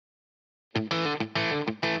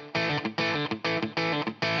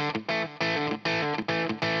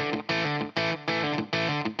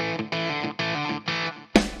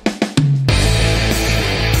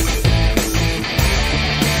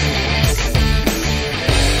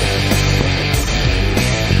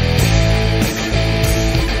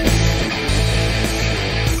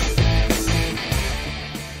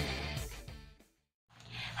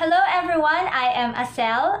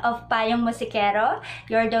Michelle of Payong Musikero,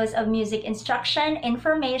 your dose of music instruction,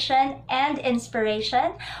 information, and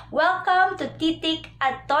inspiration. Welcome to Titik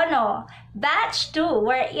at Tono, Batch 2,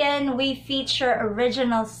 wherein we feature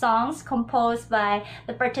original songs composed by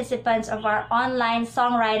the participants of our online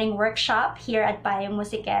songwriting workshop here at Payong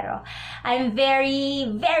Musikero. I'm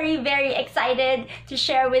very excited to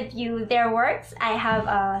share with you their works. I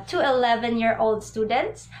have two 11-year-old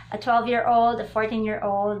students, a 12-year-old, a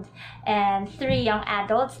 14-year-old, and 3 young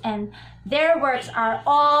adults, and their works are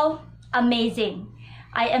all amazing.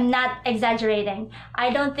 I am not exaggerating.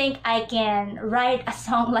 I don't think I can write a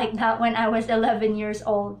song like that when I was 11 years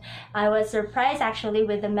old. I was surprised actually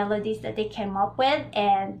with the melodies that they came up with,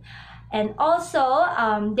 and also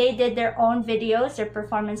they did their own videos, their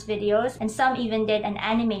performance videos, and some even did an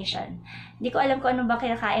animation. Hindi ko alam kung ano ba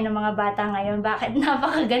kinakain ng mga bata ngayon, bakit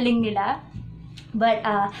napakagaling nila. But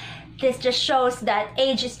this just shows that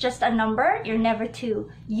age is just a number. You're never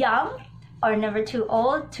too young or never too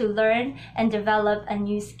old to learn and develop a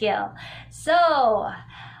new skill. So,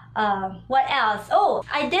 what else? Oh,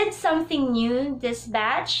 I did something new this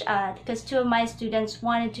batch because 2 of my students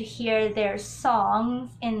wanted to hear their songs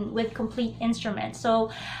with complete instruments. So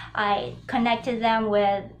I connected them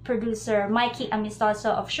with producer Mikey Amistoso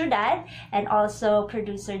of Ciudad and also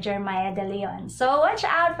producer Jeremiah De Leon. So watch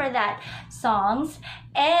out for that songs.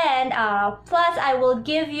 And plus I will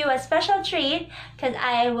give you a special treat because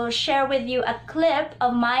I will share with you a clip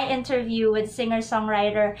of my interview with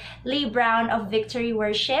singer-songwriter Lee Brown of Victory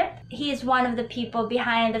Worship. He is one of the people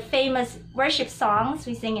behind the famous worship songs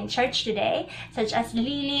we sing in church today, such as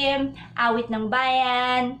Lilim, Awit ng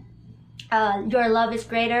Bayan, Your Love is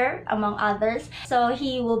Greater, among others. So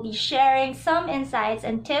he will be sharing some insights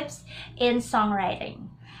and tips in songwriting.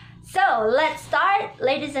 So let's start.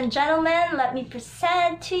 Ladies and gentlemen, let me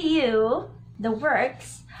present to you the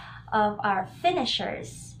works of our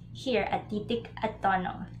finishers here at Titik at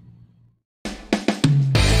Tono.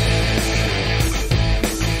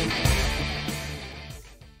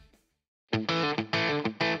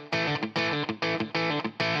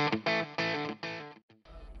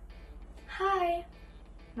 Hi,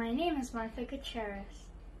 my name is Martha Guttierez.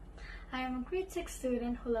 I am a grade 6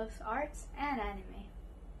 student who loves arts and anime.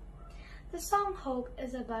 The song Hope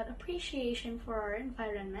is about appreciation for our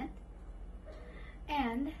environment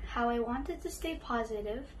and how I wanted to stay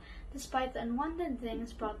positive despite the unwanted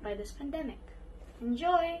things brought by this pandemic.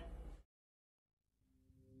 Enjoy!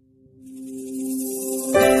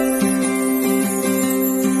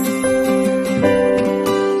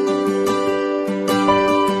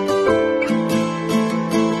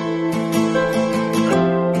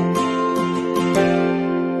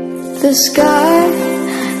 The sky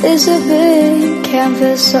is a big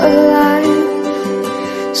canvas of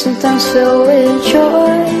life, sometimes filled with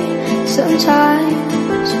joy,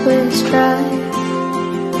 sometimes with strife.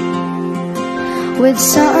 With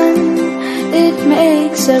sun, it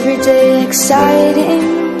makes every day exciting.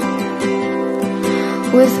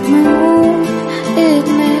 With moon, it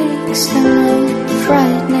makes them look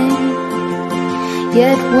frightening.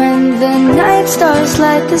 Yet when the night stars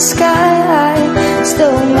light the sky,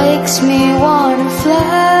 still makes me wanna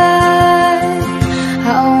fly.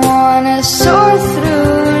 I wanna soar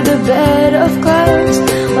through the bed of clouds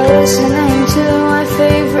while listening to my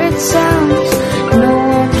favorite sounds. No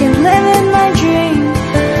one can limit my dream.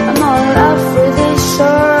 I'm all out for this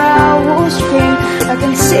or I will scream. I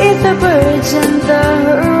can see the birds in the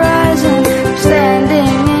horizon,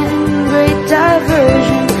 standing in great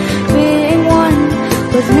diversion. Being one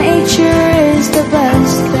with nature is the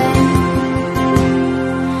best thing.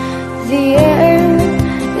 The air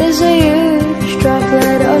is a huge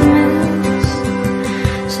droplet of mist,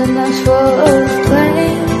 sometimes full of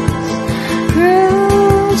planes,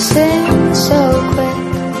 cruising so quick.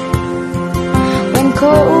 When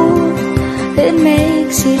cold, it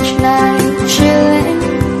makes each night chilling.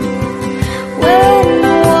 When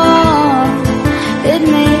warm, it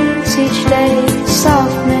makes each day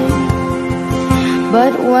softening.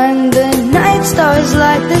 But when the night stars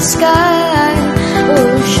light the sky,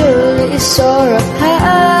 we'll surely soar up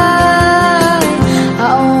high.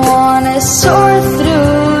 I wanna soar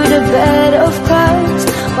through the bed of clouds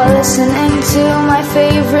while listening to my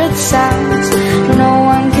favorite sounds. No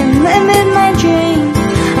one can limit my dream.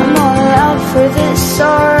 I'm all out for this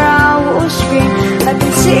or I will scream. I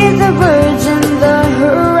can see the birds in the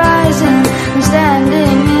horizon. I'm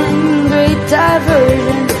standing in great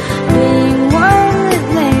diversion. Being one with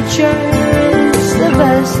nature is the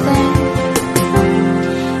best thing.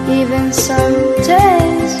 Even some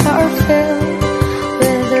days are filled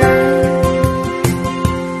with rain.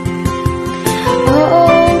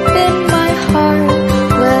 Open my heart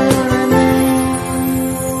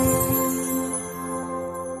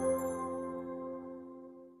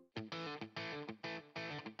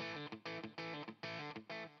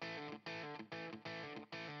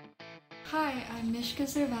I'm Mishka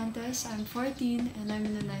Cervantes. I'm 14 and I'm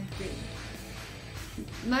in the 9th grade.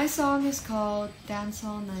 My song is called Dance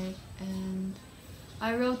All Night, and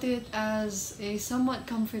I wrote it as a somewhat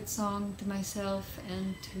comfort song to myself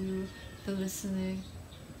and to the listener.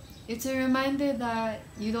 It's a reminder that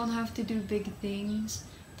you don't have to do big things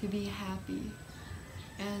to be happy.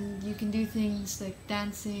 And you can do things like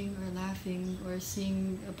dancing or laughing or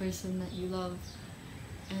seeing a person that you love.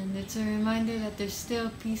 And it's a reminder that there's still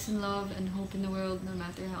peace and love and hope in the world no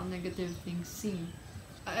matter how negative things seem.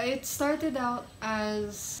 It started out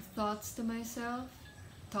as thoughts to myself,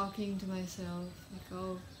 talking to myself, like,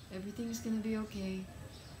 oh, everything's gonna be okay.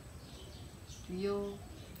 You'll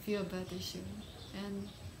feel better soon. And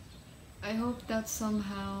I hope that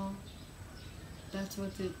somehow that's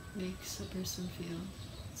what it makes a person feel.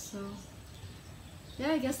 So,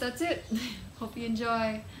 yeah, I guess that's it. Hope you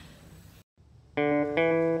enjoy.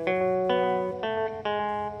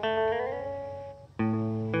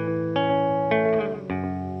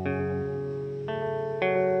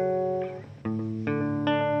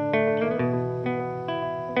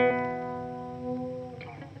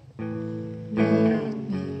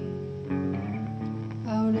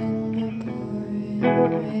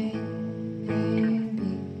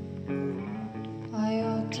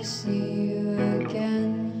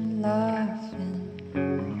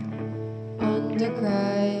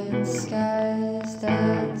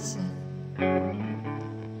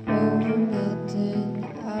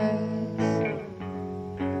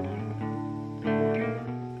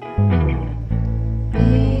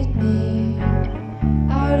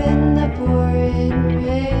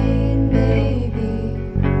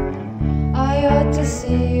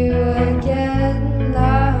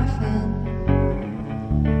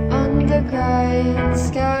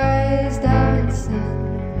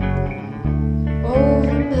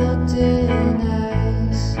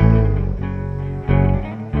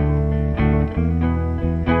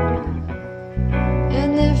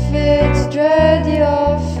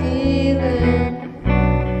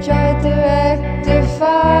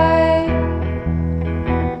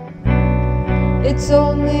 It's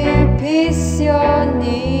only peace you're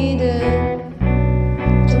needing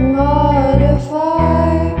to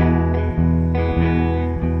modify.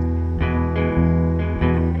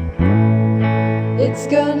 It's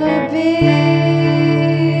gonna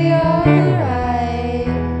be alright.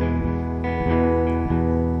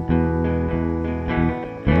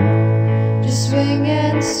 Just swing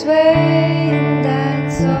and sway and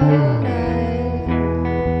dance all night.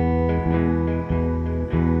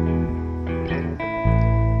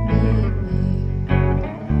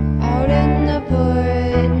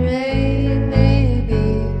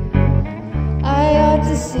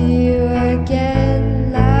 See you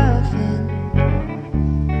again, laughing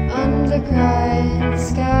under crying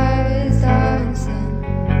skies, dancing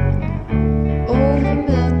over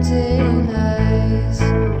melting ice.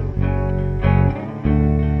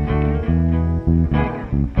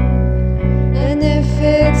 And if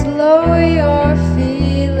it's low you're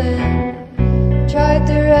feeling, try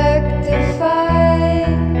to rectify.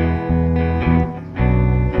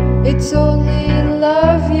 It's only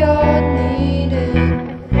love you're needing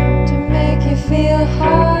to make you feel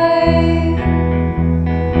high.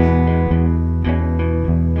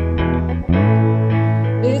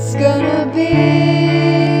 It's gonna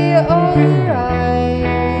be alright.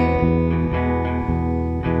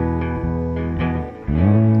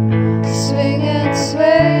 Swing and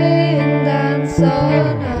sway and dance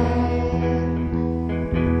all night.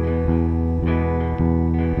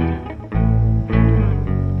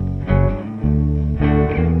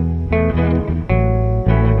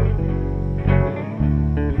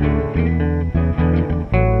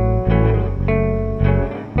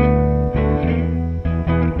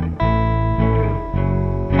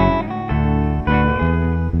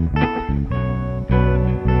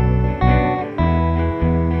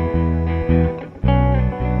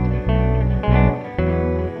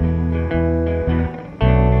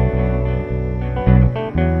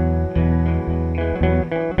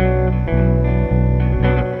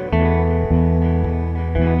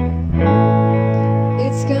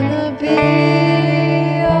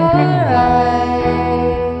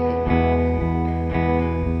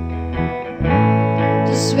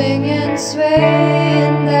 Swing and sway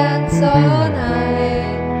and dance all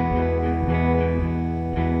night.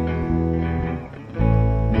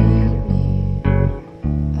 Meet me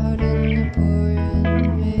out in the pouring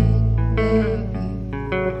rain, baby.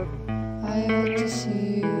 I ought to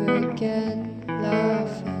see you again,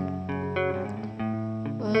 laughing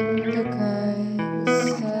under crying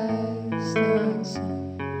skies, dancing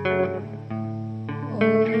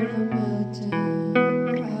over melting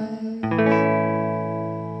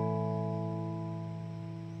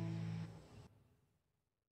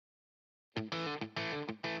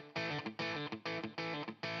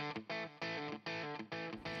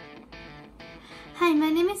Hi,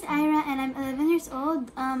 my name is Ira and I'm 11 years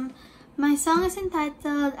old. My song is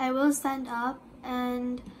entitled I Will Stand Up,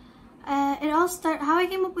 and how I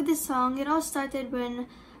came up with this song, it all started when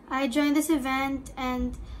I joined this event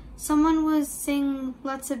and someone was saying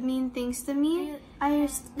lots of mean things to me. I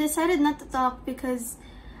decided not to talk because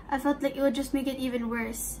I felt like it would just make it even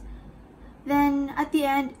worse. Then at the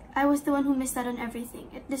end, I was the one who missed out on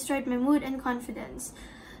everything. It destroyed my mood and confidence.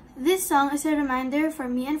 This song is a reminder for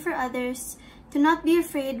me and for others to not be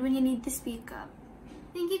afraid when you need to speak up.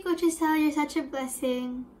 Thank you, Coach Estelle. You're such a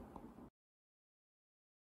blessing.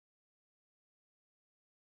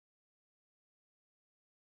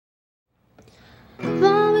 I've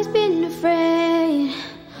always been afraid,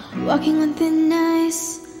 walking on thin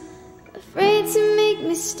ice, afraid to make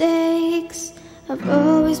mistakes. I've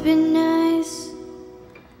always been nice.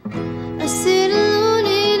 I sit alone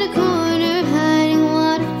in a corner, hiding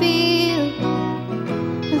what I feel,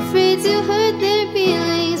 afraid to hurt their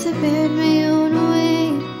feelings. I bared my own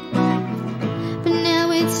way, but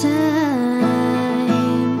now it's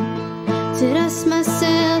time to dust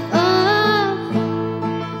myself off.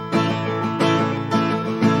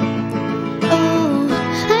 Oh,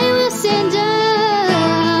 I will stand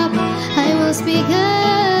up, I will speak up.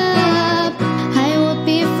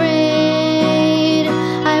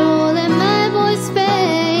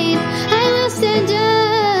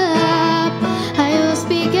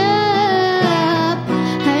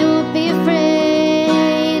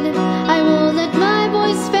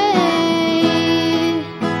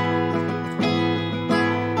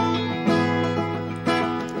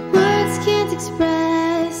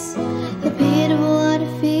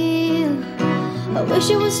 Wish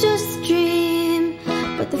it was just a dream,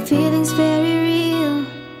 but the feeling's very real.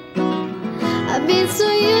 I've been so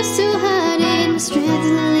used to hiding, my strength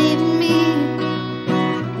isn't leaving me.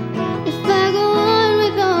 If I go on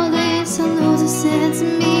with all this, I'll lose a sense of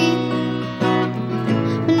me.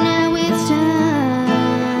 But now it's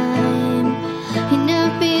time,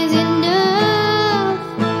 enough is enough.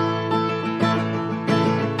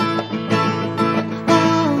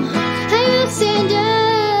 Oh, I will stand up,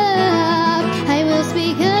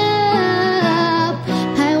 speak up,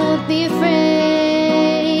 I won't be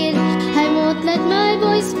afraid, I won't let my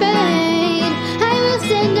voice fade. I will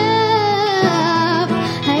stand up,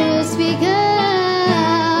 I will speak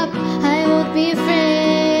up, I won't be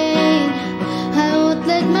afraid, I won't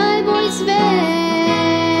let my voice fade.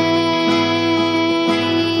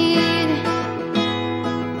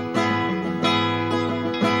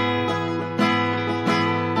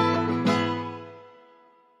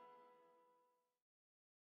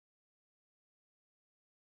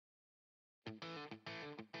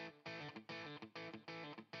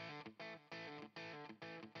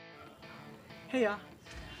 Heya,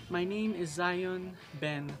 my name is Zion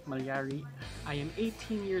Ben Mallari. I am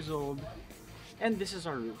 18 years old, and this is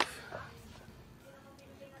our roof.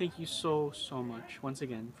 Thank you so much once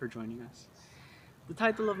again for joining us. The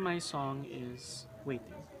title of my song is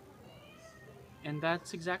Waiting. And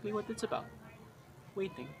that's exactly what it's about.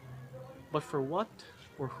 Waiting. But for what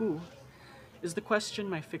or who is the question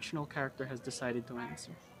my fictional character has decided to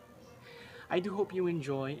answer. I do hope you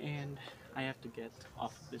enjoy, and I have to get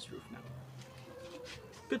off of this roof now.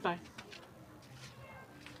 Goodbye.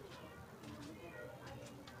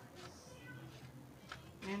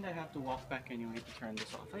 And I have to walk back anyway to turn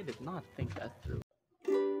this off. I did not think that through.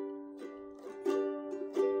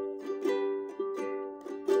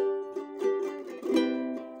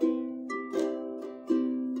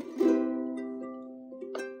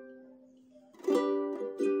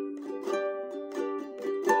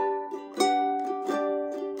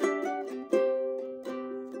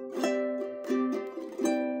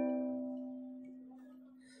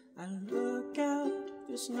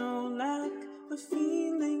 There's no lack of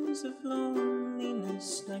feelings of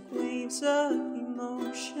loneliness, like waves of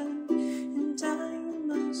emotion, and I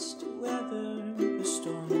must weather the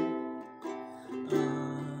storm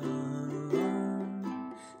alone.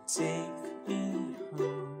 Take me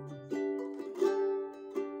home.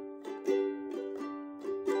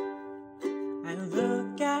 I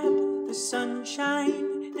look at the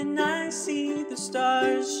sunshine and I see the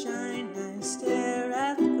stars shine. I stare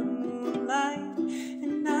at the moonlight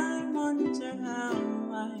and I wonder how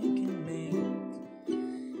I can make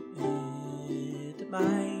it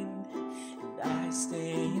mine. And I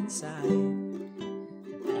stay inside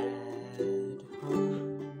at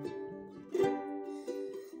home.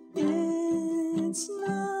 It's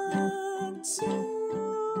not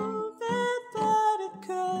too bad, but it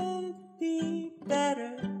could be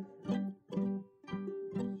better.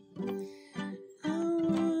 I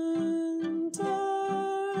wonder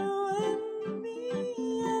when we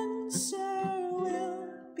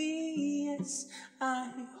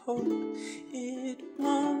hope it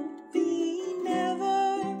won't be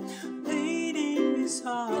never. Waiting is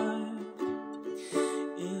hard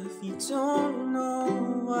if you don't know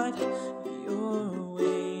what you're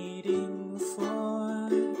waiting for.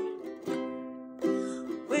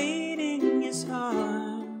 Waiting is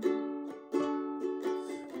hard,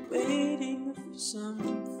 waiting for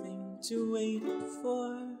something to wait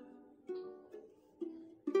for.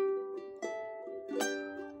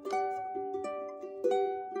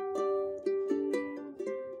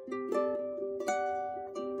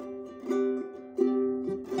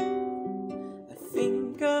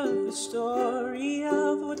 The story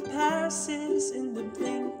of what passes in the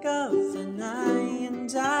blink of an eye, and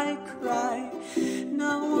I cry, and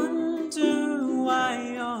I wonder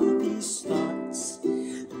why all these thoughts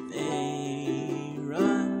they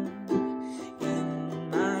run in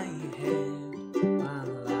my head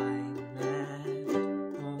while I'm at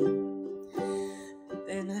home. But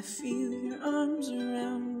then I feel your arms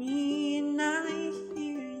around me, and I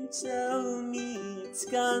hear you tell me it's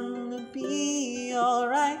gonna be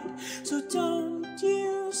alright. So don't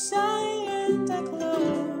you sigh and I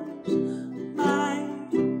close my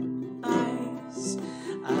eyes.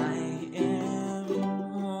 I am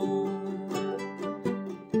home.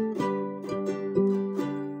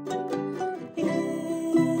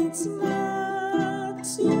 It's not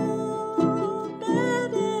too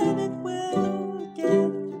bad and it will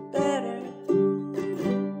get better,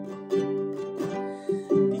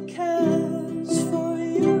 because for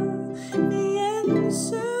you the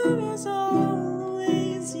answer is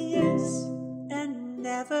always yes and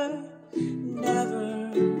never, never.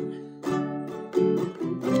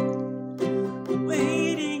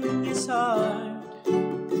 Waiting is hard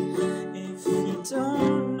if you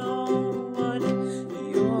don't know what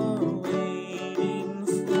you're waiting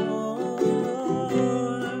for.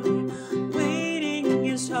 Waiting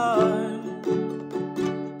is hard,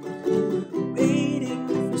 waiting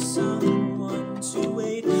for someone to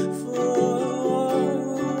wait for.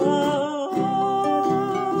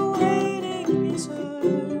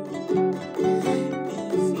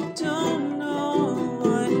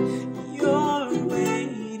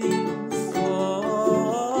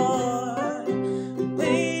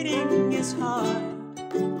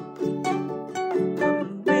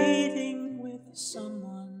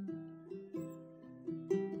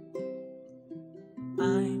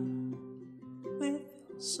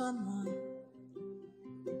 Someone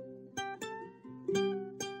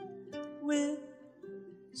with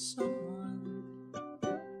someone,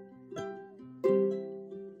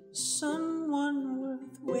 someone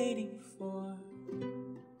worth waiting for,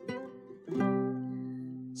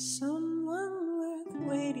 someone worth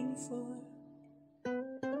waiting for.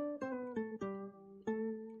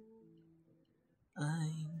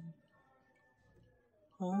 I'm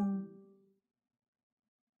home.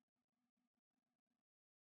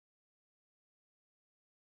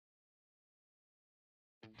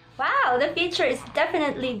 Wow, the future is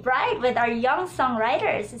definitely bright with our young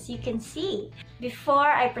songwriters, as you can see. Before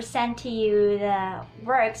I present to you the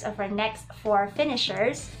works of our next four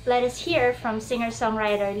finishers, let us hear from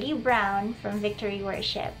singer-songwriter Lee Brown from Victory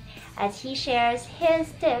Worship as he shares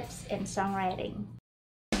his tips in songwriting.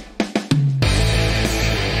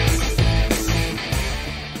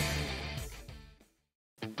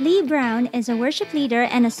 Lee Brown is a worship leader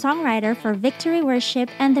and a songwriter for Victory Worship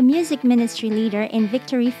and the music ministry leader in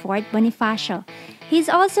Victory Fort Bonifacio. He's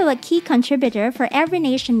also a key contributor for Every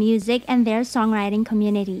Nation Music and their songwriting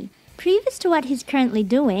community. Previous to what he's currently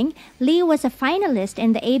doing, Lee was a finalist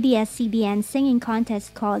in the ABS-CBN singing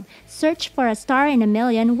contest called Search for a Star in a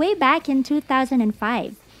Million way back in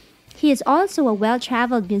 2005. He is also a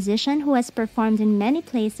well-traveled musician who has performed in many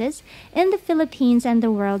places in the Philippines and the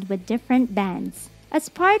world with different bands. As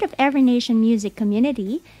part of Every Nation Music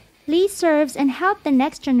community, Lee serves and helps the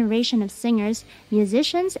next generation of singers,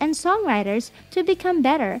 musicians, and songwriters to become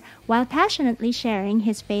better while passionately sharing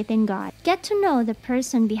his faith in God. Get to know the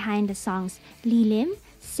person behind the songs Lilim,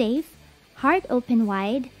 Safe, Heart Open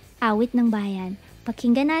Wide, Awit ng Bayan.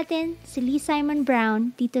 Pakinggan natin si Lee Simon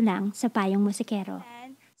Brown dito lang sa Payong Musikero.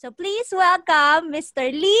 So please welcome Mr.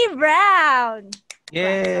 Lee Brown!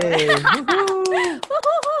 Yay!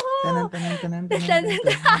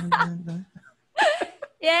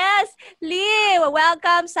 Yes, Lee,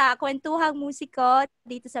 welcome sa Kwentuhang Musiko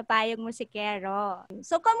dito sa Payong Musikero.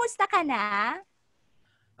 So, kamusta ka na?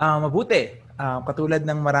 Mabuti. Katulad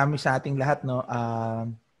ng marami sa ating lahat, no?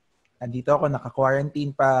 Andito ako,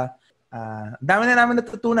 naka-quarantine pa. Dami na namin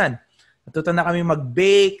natutunan. Natuto na kami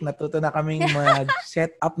mag-bake, natuto na kami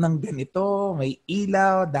mag-set up ng ganito, may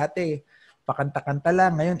ilaw. Dati, pakanta-kanta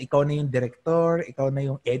lang. Ngayon, ikaw na yung director, ikaw na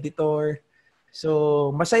yung editor.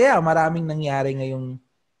 So, masaya. Maraming nangyari ngayong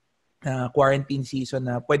quarantine season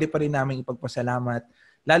na pwede pa rin namin ipagpasalamat.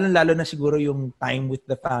 Lalo-lalo na siguro yung time with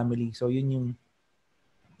the family. So, yun yung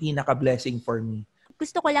pinaka-blessing for me.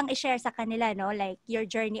 Gusto ko lang i-share sa kanila, no? Like, your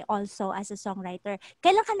journey also as a songwriter.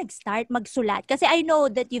 Kailan ka nag-start magsulat? Kasi I know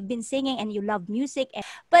that you've been singing and you love music.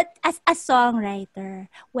 But as a songwriter,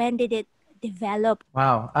 when did it develop?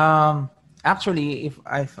 Wow. Actually, if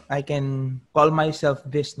I can call myself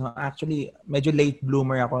this, no, actually, medyo late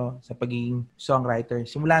bloomer ako sa pagiging songwriter.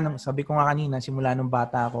 Sabi ko nga kanina, simula nung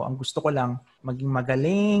bata ako, ang gusto ko lang, maging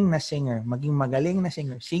magaling na singer. Maging magaling na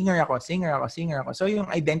singer. Singer ako. So, yung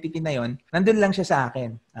identity na yon, nandun lang siya sa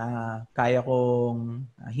akin. Kaya kong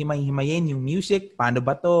himay-himayin yung music. Paano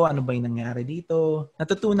ba to? Ano ba yung nangyari dito?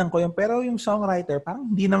 Natutunan ko yun. Pero yung songwriter, parang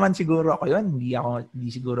hindi naman siguro ako yun. Hindi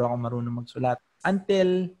siguro ako marunong magsulat.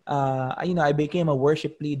 Until, I became a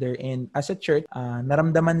worship leader, and as a church,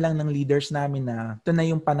 naramdaman lang ng leaders namin na ito na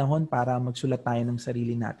yung panahon para magsulat tayo ng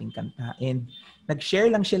sarili nating kanta. And nag-share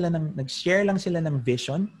lang sila ng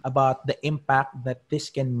vision about the impact that this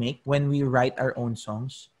can make when we write our own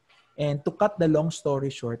songs. And to cut the long story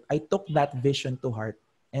short, I took that vision to heart.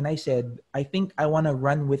 And I said, I think I want to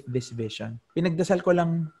run with this vision. Pinagdasal ko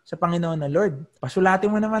lang sa Panginoon na, Lord, pasulatin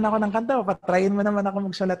mo naman ako ng kanta, patrayin mo naman ako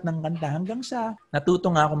magsulat ng kanta, hanggang sa natuto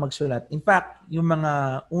nga ako magsulat. In fact, yung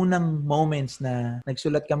mga unang moments na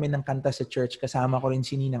nagsulat kami ng kanta sa church, kasama ko rin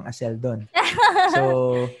si Ninang Asel doon.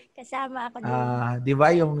 So, kasama ako doon. Di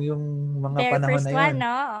ba yung mga Very panahon first na yun? one,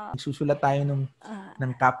 no? Nagsusulat tayo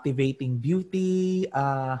ng Captivating Beauty,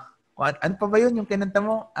 ano pa ba yun yung kinanta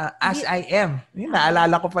mo? As I Am. Yun,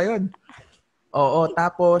 naalala ko pa yun. Oo,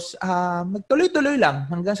 tapos nagtuloy-tuloy lang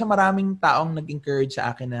hanggang sa maraming taong nag-encourage sa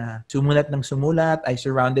akin na sumulat ng sumulat. I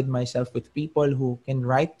surrounded myself with people who can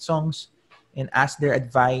write songs and ask their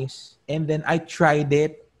advice. And then I tried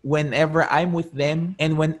it whenever I'm with them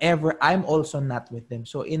and whenever I'm also not with them.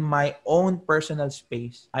 So in my own personal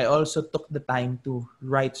space, I also took the time to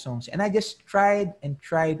write songs. And I just tried and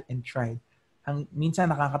tried and tried.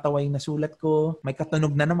 Minsan nakakatawa yung nasulat ko, may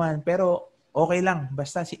katunog na naman, pero okay lang.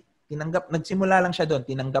 Basta nagsimula lang siya doon.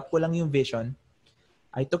 Tinanggap ko lang yung vision.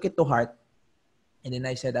 I took it to heart. And then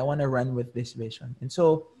I said, I want to run with this vision. And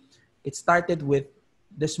so, it started with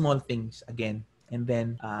the small things again. And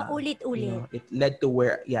then, ulit-ulit. It led to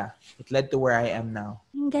where I am now.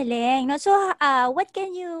 Ang galing. No? So, what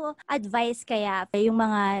can you advise kaya yung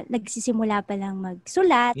mga nagsisimula pa lang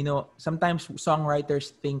magsulat? Sometimes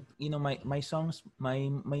songwriters think, my songs,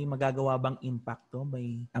 may magagawa bang impact to?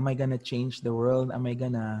 Am I gonna change the world? Am I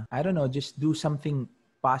gonna, just do something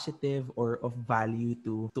positive or of value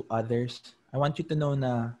to others? I want you to know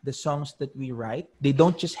na the songs that we write, they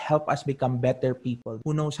don't just help us become better people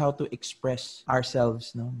who knows how to express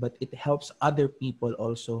ourselves, no? But it helps other people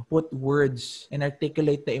also put words and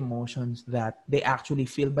articulate the emotions that they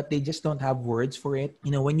actually feel, but they just don't have words for it.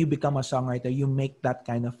 When you become a songwriter, you make that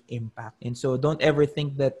kind of impact. And so don't ever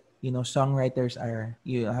think that songwriters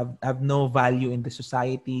have no value in the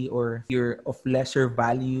society, or you're of lesser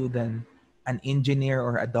value than an engineer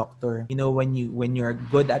or a doctor. When you're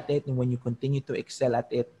good at it and when you continue to excel at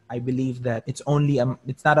it, I believe that it's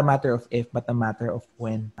not a matter of if, but a matter of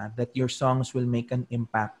when, that your songs will make an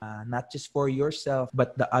impact, not just for yourself,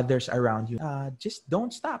 but the others around you. Just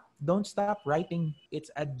don't stop writing. It's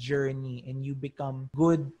a journey, and you become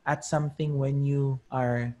good at something when you're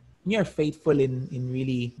faithful in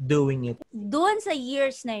really doing it. Doon sa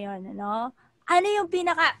years na yon, ano yung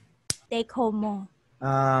pinaka take home mo?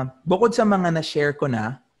 Bukod sa mga na-share ko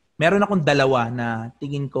na, meron akong dalawa na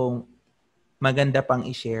tingin ko maganda pang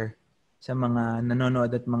i-share sa mga nanonood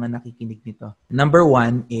at mga nakikinig nito. Number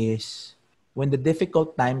one is, when the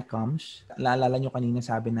difficult time comes, laalala nyo kanina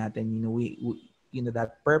sabi natin,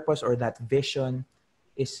 that purpose or that vision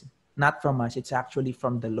is not from us, it's actually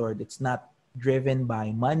from the Lord. It's not driven by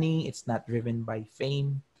money, it's not driven by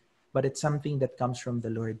fame, but it's something that comes from the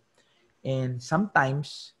Lord. And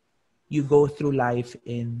sometimes, you go through life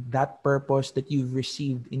and that purpose that you've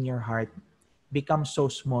received in your heart becomes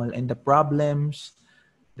so small, and the problems,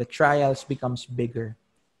 the trials becomes bigger.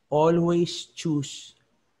 Always choose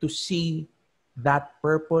to see that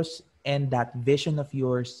purpose and that vision of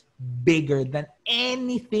yours bigger than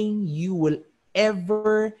anything you will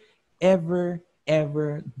ever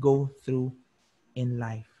go through in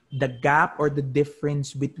life. The gap or the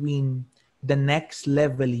difference between the next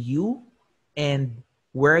level you and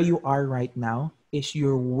where you are right now is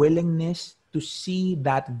your willingness to see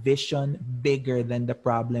that vision bigger than the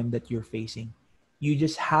problem that you're facing. You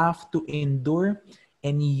just have to endure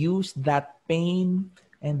and use that pain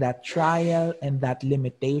and that trial and that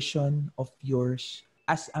limitation of yours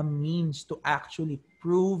as a means to actually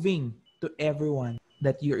proving to everyone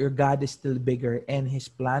that your God is still bigger and His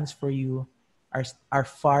plans for you are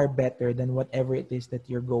far better than whatever it is that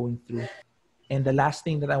you're going through. And the last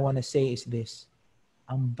thing that I want to say is this: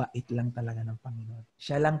 ang bait lang talaga ng Panginoon.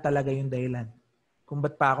 Siya lang talaga yung dahilan kung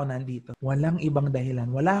ba't pa ako nandito. Walang ibang dahilan.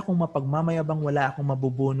 Wala akong mapagmamayabang, wala akong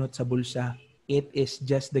mabubunot sa bulsa. It is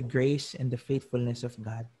just the grace and the faithfulness of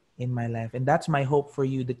God in my life. And that's my hope for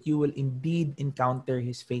you, that you will indeed encounter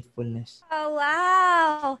His faithfulness. Oh,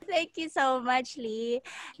 wow. Thank you so much, Lee.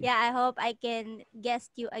 Yeah, I hope I can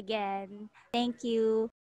guest you again. Thank you.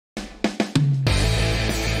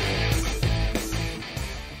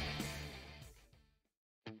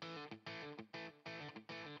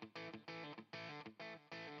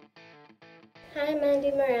 Hi, I'm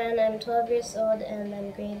Andi Moran. I'm 12 years old and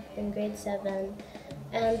I'm in grade 7.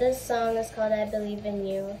 And this song is called I Believe in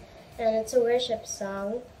You. And it's a worship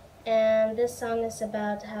song. And this song is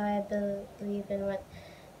about how I believe in what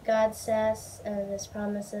God says and His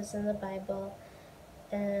promises in the Bible.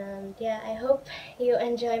 And yeah, I hope you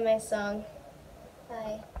enjoy my song.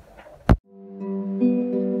 Bye.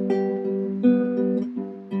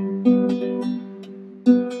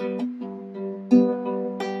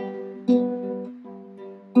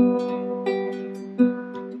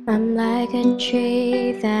 I'm like a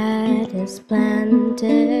tree that is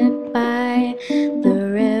planted by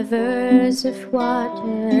the rivers of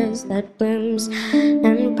waters, that blooms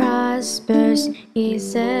and prospers, He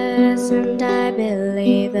says, and I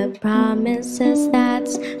believe the promises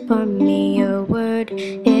that's for me. Your word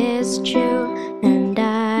is true, and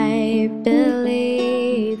I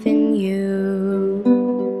believe in you.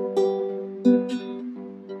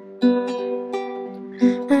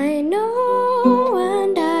 I know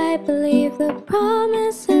and I believe the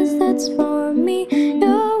promises that's for me.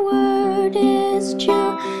 Your word is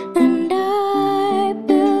true, and I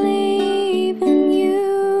believe in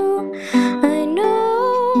you. I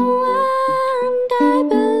know and I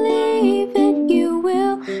believe it. You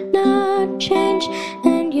will not change,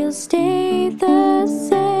 and you'll stay the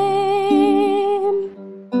same.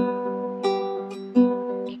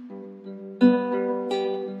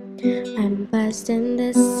 I'm blessed in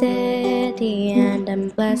the city and I'm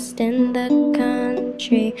blessed in the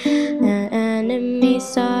country. The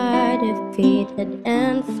enemies are defeated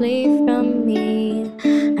and flee from me.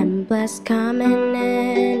 I'm blessed coming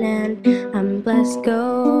in and I'm blessed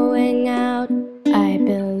going out. I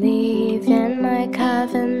believe in my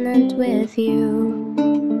covenant with you.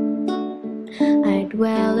 I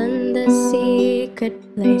dwell in the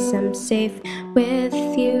secret place, I'm safe with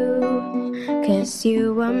you. 'Cause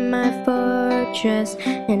you are my fortress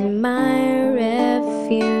and my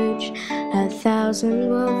refuge. 1,000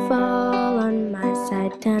 will fall on my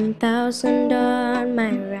side, 10,000 on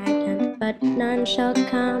my right hand, but none shall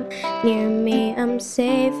come near me. I'm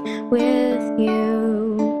safe with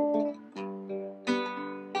you.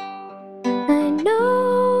 I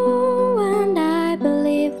know and I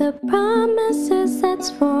believe the promises that's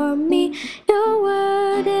for me. Your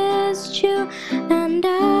word is true, and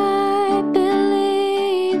I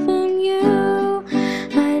believe in you.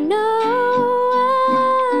 I know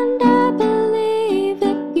and I believe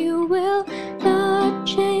it. You will not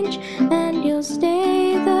change, and you'll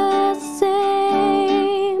stay the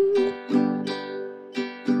same.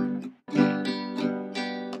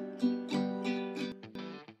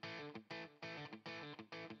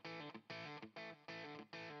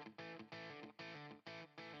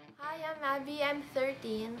 Hi, I'm Abby. I'm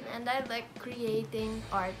 13 and I like creating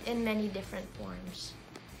art in many different forms.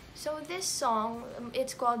 So this song,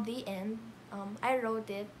 it's called The End. I wrote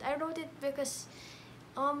it. I wrote it because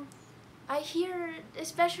I hear,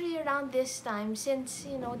 especially around this time, since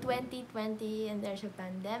 2020 and there's a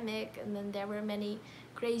pandemic and then there were many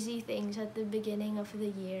crazy things at the beginning of the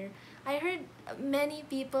year. I heard many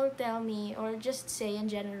people tell me, or just say in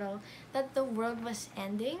general, that the world was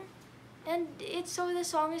ending. And the song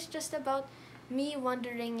is just about me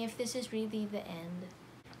wondering if this is really the end.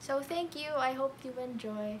 So thank you. I hope you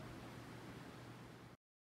enjoy.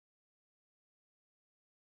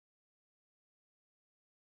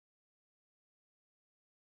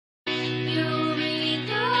 You read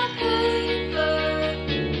the paper,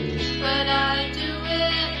 but I do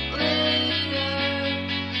it later.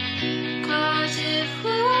 'Cause if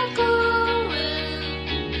we're going,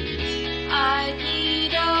 I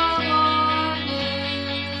need a warning.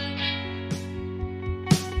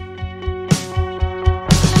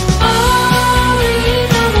 I'll read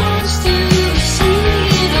the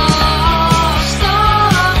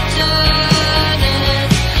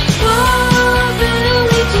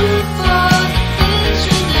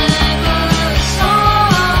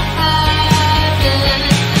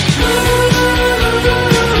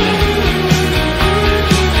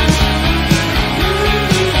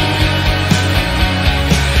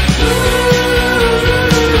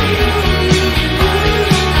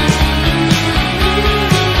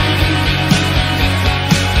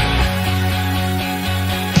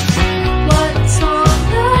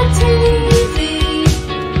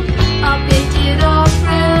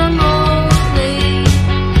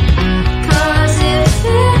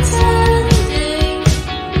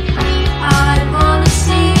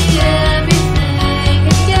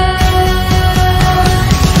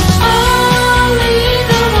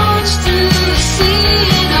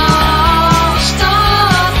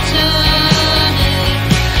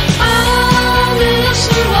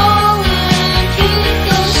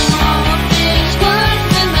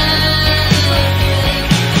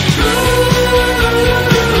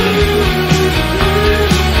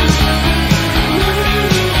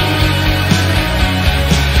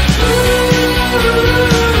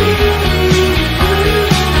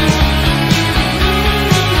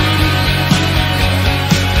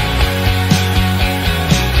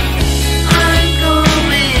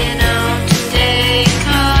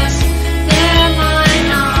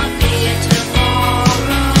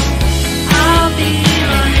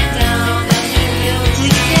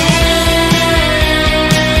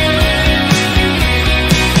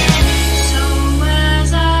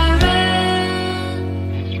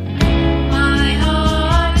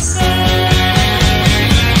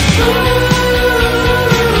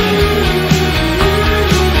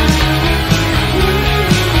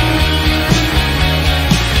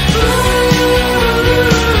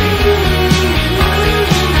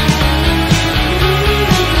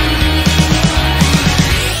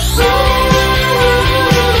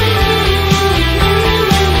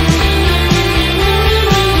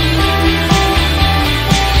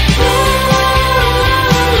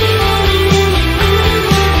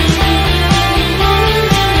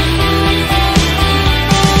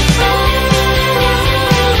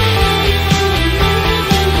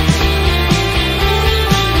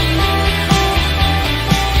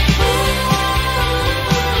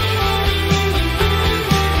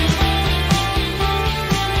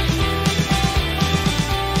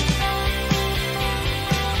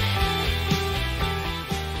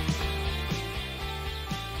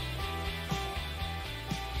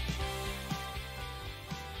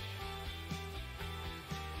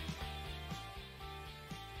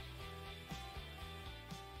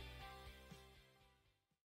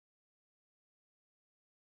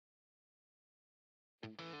Hi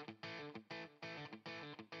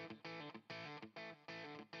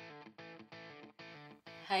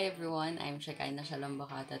everyone, I'm Shekinah Shalom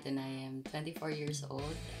Bocatot and I am 24 years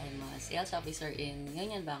old. I'm a sales officer in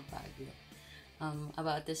Union Bank, Paghilom.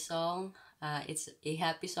 About this song, it's a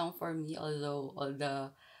happy song for me, although all the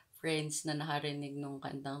friends na nakarinig nung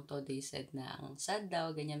kantang to, they said na ang sad daw,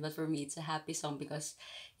 ganyan. But for me, it's a happy song because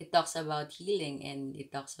it talks about healing and it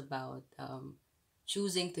talks about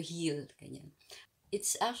choosing to heal, ganyan.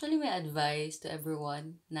 It's actually my advice to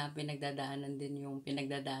everyone na pinagdadaanan din yung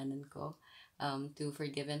pinagdadaanan ko. To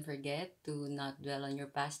forgive and forget, to not dwell on your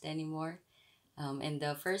past anymore. And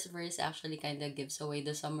the first verse actually kind of gives away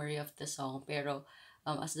the summary of the song, pero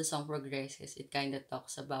as the song progresses, it kind of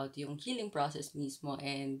talks about yung healing process mismo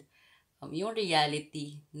and yung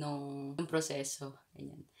reality nung proseso.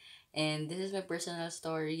 Ganyan. And this is my personal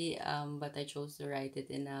story, but I chose to write it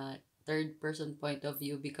in a third-person point of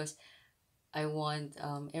view because I want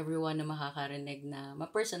everyone na makakarinig na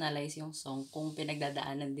ma-personalize yung song kung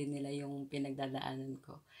pinagdadaanan din nila yung pinagdadaanan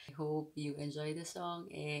ko. I hope you enjoy the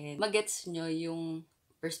song and magets nyo yung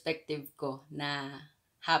perspective ko na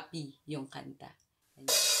happy yung kanta.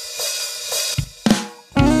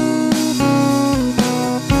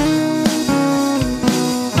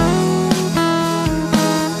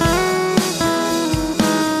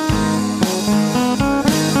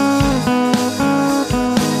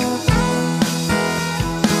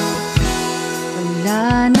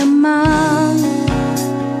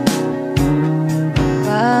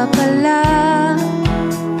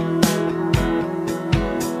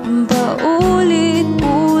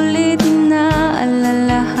 Paulit-ulit na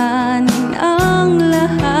alalahanin ang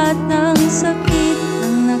lahat ng sakit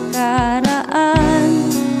ng nakaraan,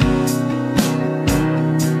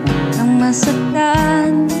 nang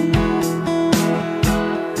masaktan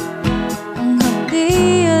ang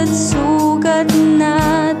hapdi at sugat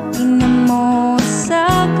na tinamo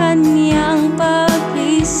sa kanyang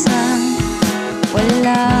pag-isang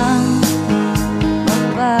walang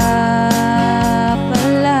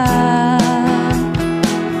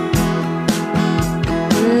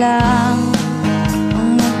lang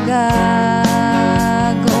ang magagawa,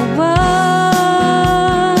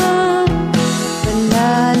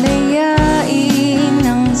 palalayain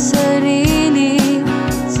ang sarili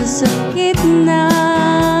sa sakit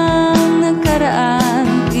ng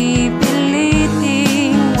nakaraan,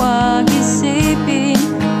 pipiliting wag isipin,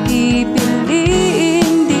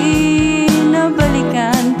 pipiliin di na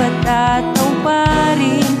balikan,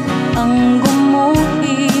 patatawarin ang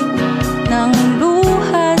gumuhit ng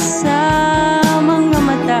luha sa mga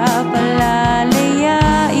mata,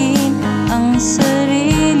 palalayain ang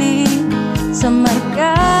sarili sa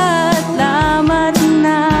marka at lamat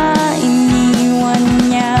na iniwan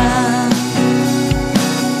niya.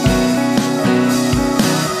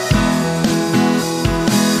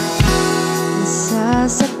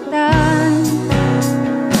 Nasasaktan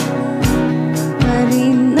pa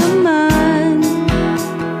rin naman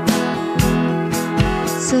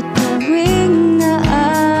sa tuwing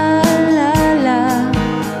naaalala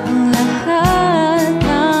ang lahat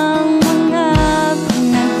ng mga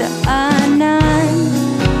pinagdaanan,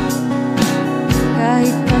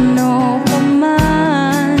 kahit ano pa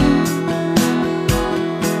man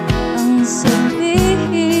ang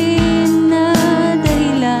sabihin na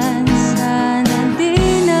dahilan, sana di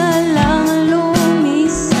na lang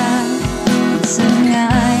lumisan,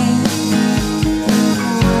 sangay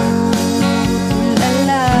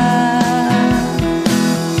tulala,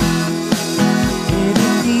 pero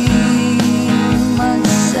di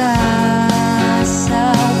magsasawa,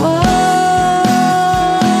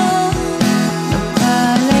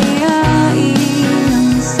 napalayain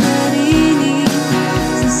ang sarili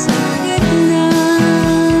sa sakit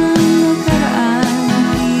ng nakaraan,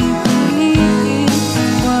 pipiliin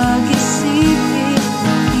wag isipin,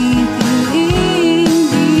 pipiliin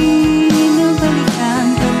di na balikan,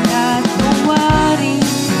 patatawarin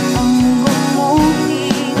ang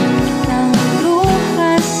gumuhit ng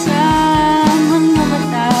luha sa mga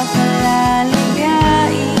mata,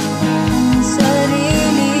 palalayain ang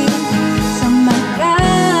sarili sa marka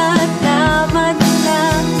at lamat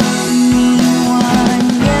na iniwan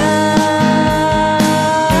niya.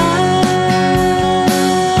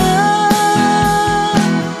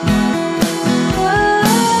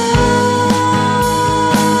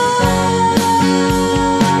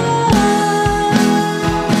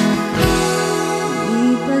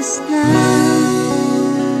 Lipas na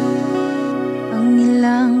ang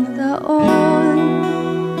ilang taon,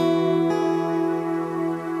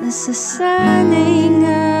 nasasanay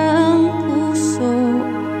nga ang puso,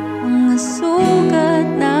 mga sugat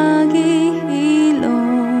naghihilom.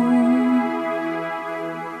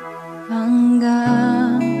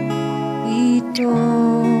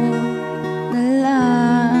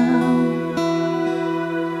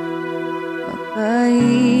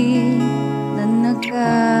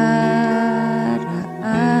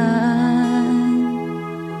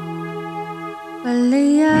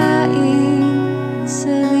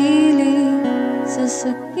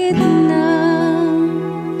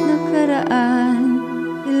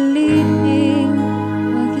 piliing,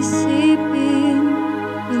 wag isipin,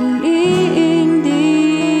 piliing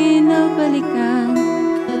di na balikan,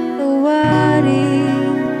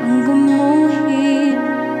 patawarin ang gumuhit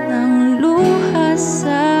ng luha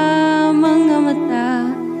sa mga mata,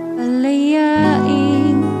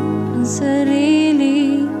 palayain ang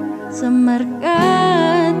sarili sa marka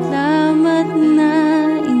at lamat na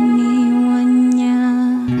iniwan niya.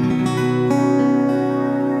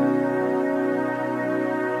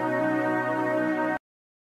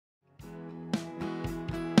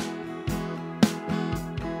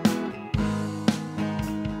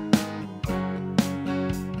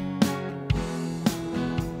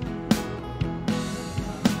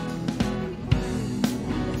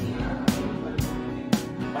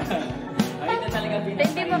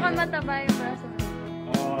 Hindi mo ka mataba yung braso.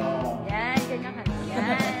 Yan, ganyan ka.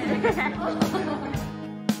 Yan.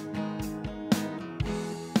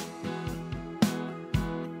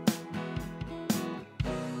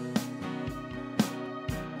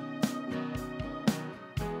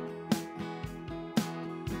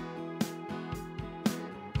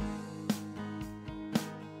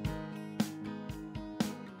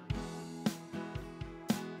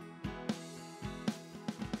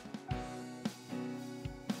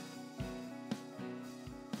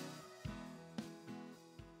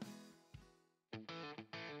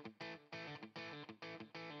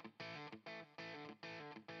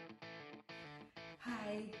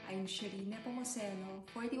 Hi, I'm Shereen, Nepomuceno,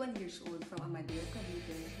 41 years old from Amadeo,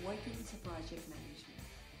 Cavite, working as a project management.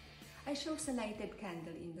 I chose a lighted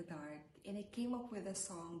candle in the dark and I came up with a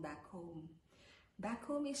song, Back Home. Back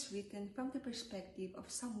Home is written from the perspective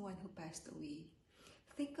of someone who passed away.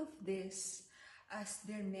 Think of this as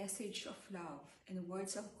their message of love and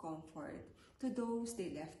words of comfort to those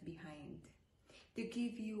they left behind. To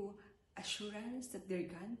give you assurance that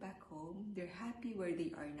they're gone back home, they're happy where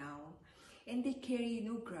they are now, and they carry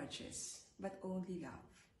no grudges, but only love.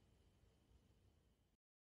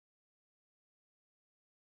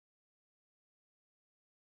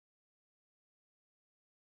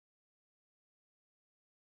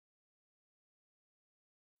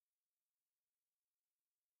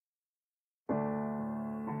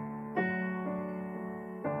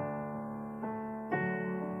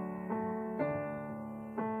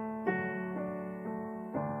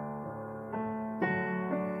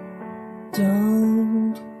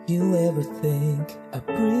 Don't you ever think I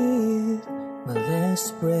breathe my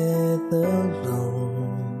last breath alone?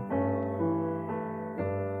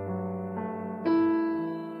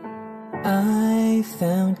 I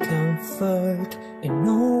found comfort in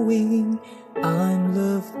knowing I'm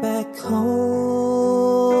loved back home.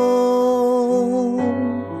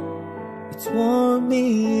 It's warm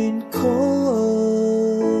being cold.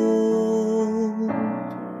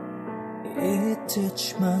 It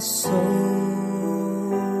touched my soul.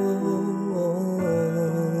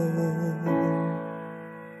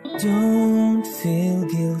 Don't feel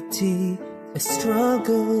guilty. I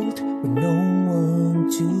struggled with no one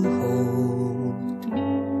to hold.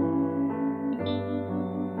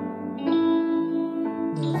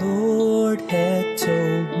 The Lord had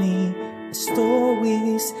told me a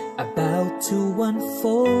story's about to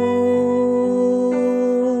unfold.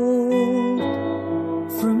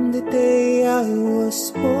 From the day I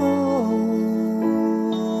was born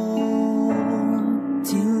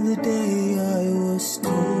till the day I was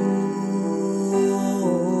told.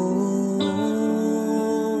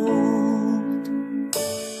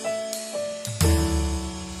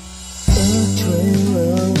 A trail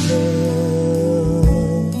of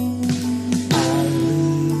love I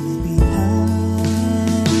leave behind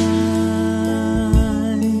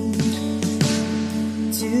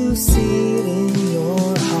to sit in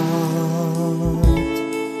your heart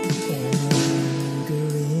and linger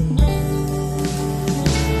in mine.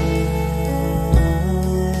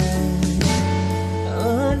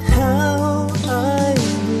 On how I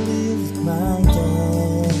lived my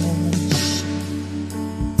dash,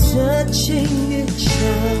 touching each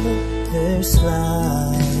other's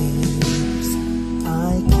lives.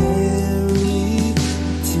 I carry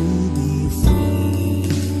to be free,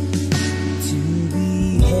 to be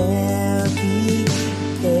happy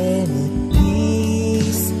and at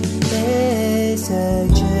peace as I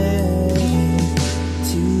journey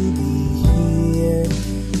to be here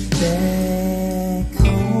back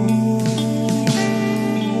home.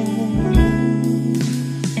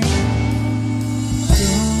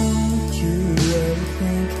 Don't you ever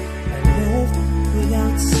think I left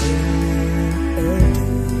without saying adieu?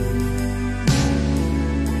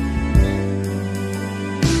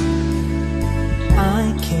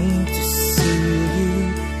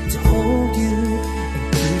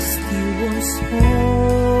 you once more.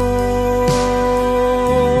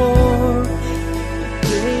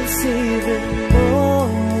 Grace even more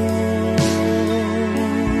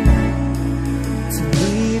to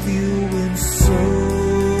leave you in sorrow.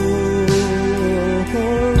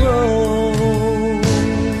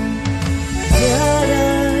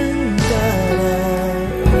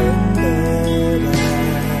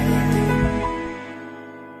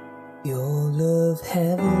 Your love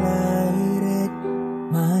have lighted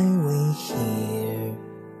my way here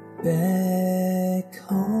back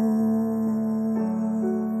home.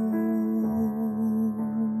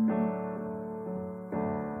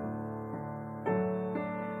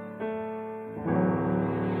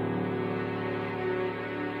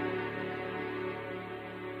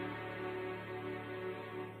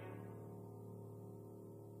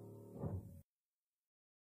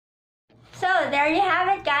 So there you have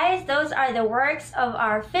it, guys. Those are the works of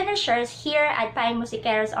our finishers here at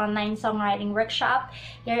Paghilom's online songwriting workshop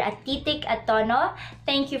here at Titik at Tono.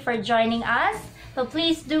 Thank you for joining us. So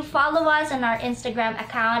please do follow us on our Instagram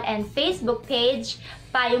account and Facebook page,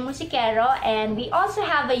 Paghilom, and we also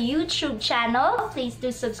have a YouTube channel. Please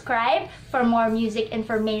do subscribe for more music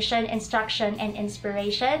information, instruction, and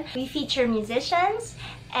inspiration. We feature musicians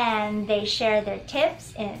and they share their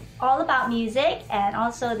tips and all about music, and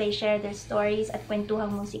also they share their stories at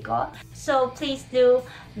Kwentuhang Musiko. So please do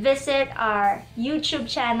visit our YouTube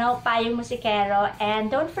channel, Paghilom, and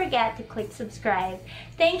don't forget to click subscribe.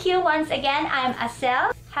 Thank you once again. I'm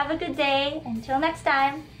Asel. Have a good day. Until next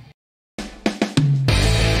time.